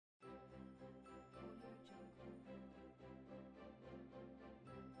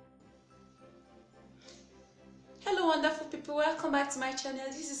Hello wonderful people, welcome back to my channel.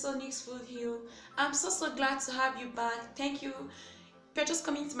 This is Onyx Food Hill. I'm so glad to have you back. Thank you. If you're just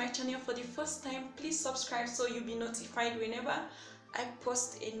coming to my channel for the first time, please subscribe so you'll be notified whenever I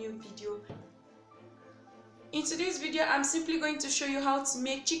post a new video. In today's video, I'm simply going to show you how to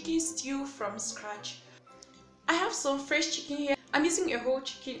make chicken stew from scratch. I have some fresh chicken here. I'm using a whole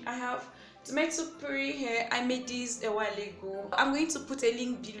chicken. I have tomato puree here. I made this a while ago. I'm going to put a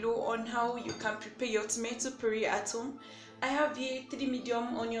link below on how you can prepare your tomato puree at home. I have here 3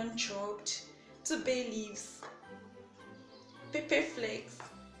 medium onion chopped, 2 bay leaves, pepper flakes,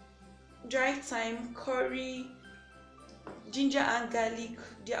 dry thyme, curry, ginger and garlic.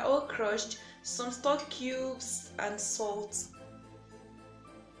 They are all crushed, some stock cubes and salt.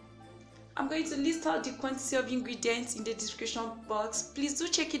 I'm going to list out the quantity of ingredients in the description box. Please do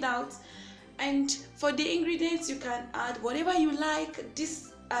check it out. And for the ingredients, you can add whatever you like.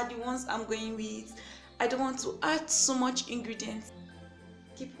 These are the ones I'm going with. I don't want to add so much ingredients.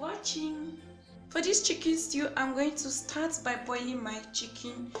 Keep watching. For this chicken stew, I'm going to start by boiling my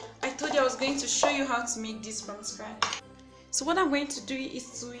chicken. I told you I was going to show you how to make this from scratch. So what I'm going to do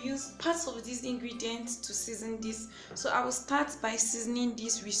is to use parts of these ingredients to season this. So I will start by seasoning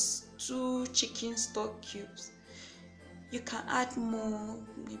this with 2 chicken stock cubes. You can add more,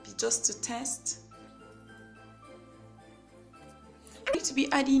 maybe just to test. I'm going to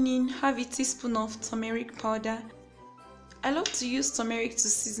be adding in half a teaspoon of turmeric powder. I love to use turmeric to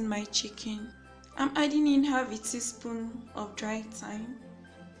season my chicken. I'm adding in half a teaspoon of dry thyme,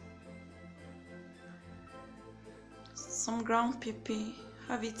 some ground pepper,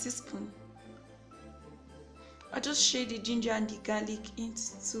 half a teaspoon. I just shade the ginger and the garlic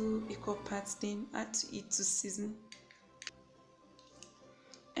into 2 equal parts, then add to it to season.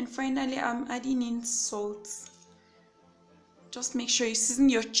 And finally, I'm adding in salt. Just make sure you season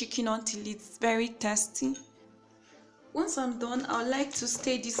your chicken until it's very tasty. Once I'm done, I would like to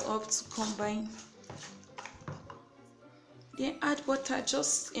stir this up to combine. Then add water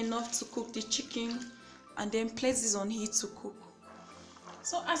just enough to cook the chicken, and then place this on heat to cook.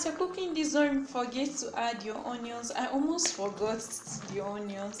 So as you're cooking this, don't forget to add your onions. I almost forgot the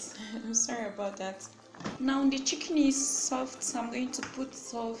onions. I'm sorry about that. Now the chicken is soft, so I'm going to put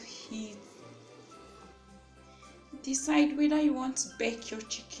off heat. Decide whether you want to bake your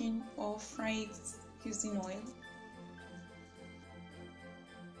chicken or fry it using oil.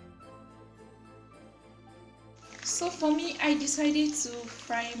 So for me, I decided to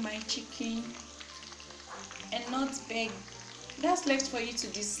fry my chicken and not bake. That's left for you to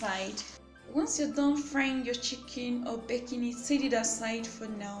decide. Once you're done frying your chicken or baking it, set it aside for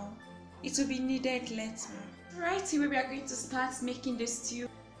now. It will be needed later. Right here we are going to start making the stew.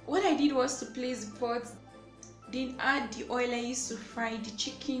 What I did was to place the pot, then add the oil I used to fry the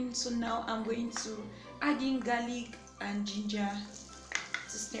chicken. So now I'm going to add in garlic and ginger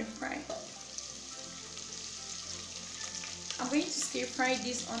to stir fry. I'm going to stir fry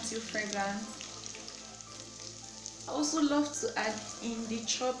this until fragrant. I also love to add in the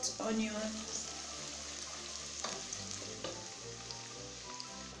chopped onions.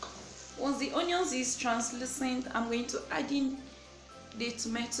 Once the onions is translucent, I'm going to add in the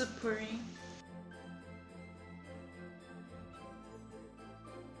tomato puree.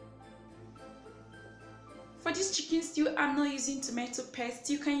 For this chicken stew, I'm not using tomato paste.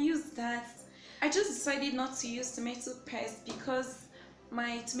 You can use that. I just decided not to use tomato paste because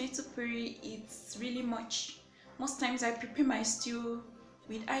my tomato puree is really much. Most times I prepare my stew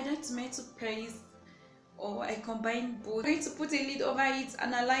with either tomato paste or I combine both. I'm going to put a lid over it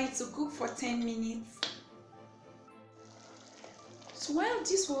and allow it to cook for 10 minutes. So while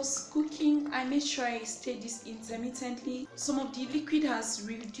this was cooking, I made sure I stirred this intermittently. Some of the liquid has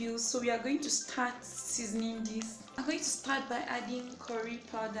reduced, so we are going to start seasoning this. I'm going to start by adding curry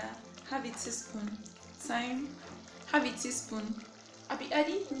powder, half a teaspoon, thyme, half a teaspoon. I'll be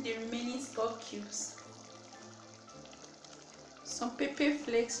adding in the remaining stock cubes, some pepper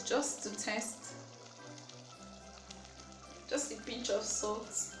flakes just to test, just a pinch of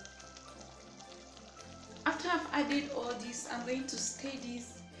salt. After I've added all this, I'm going to stir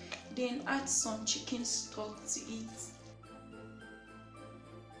this, then add some chicken stock to it.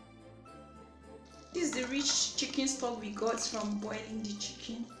 This is the rich chicken stock we got from boiling the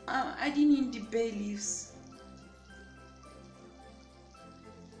chicken. I'm adding in the bay leaves.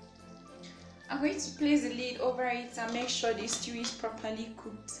 I'm going to place the lid over it and make sure the stew is properly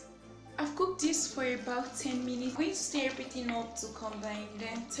cooked. I've cooked this for about 10 minutes. I'm going to stir everything up to combine,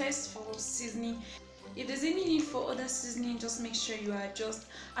 then test for seasoning. If there's any need for other seasoning, just make sure you adjust.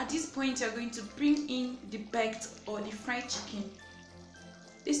 At this point, you're going to bring in the baked or the fried chicken.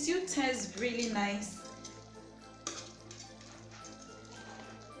 The stew tastes really nice.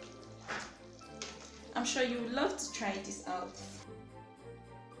 I'm sure you would love to try this out.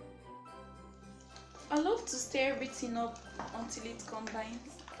 I love to stir everything up until it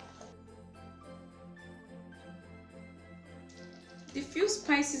combines. The few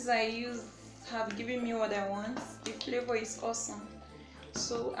spices I use have given me what I want. The flavor is awesome.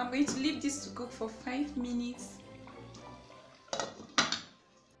 So I'm going to leave this to cook for 5 minutes.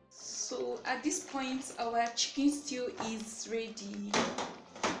 So at this point our chicken stew is ready.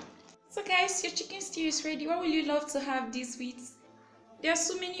 So guys, your chicken stew is ready. What will you love to have this with? There are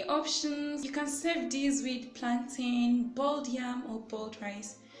so many options. You can serve this with plantain, boiled yam or boiled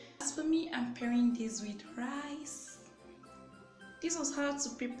rice. As for me, I'm pairing this with rice. This was how to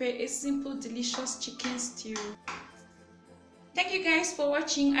prepare a simple delicious chicken stew. Thank you guys for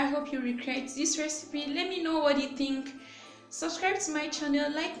watching. I hope you recreate this recipe. Let me know what you think. Subscribe to my channel,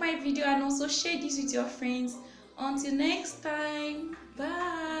 like my video, and also share this with your friends. Until next time,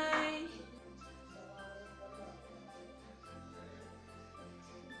 bye.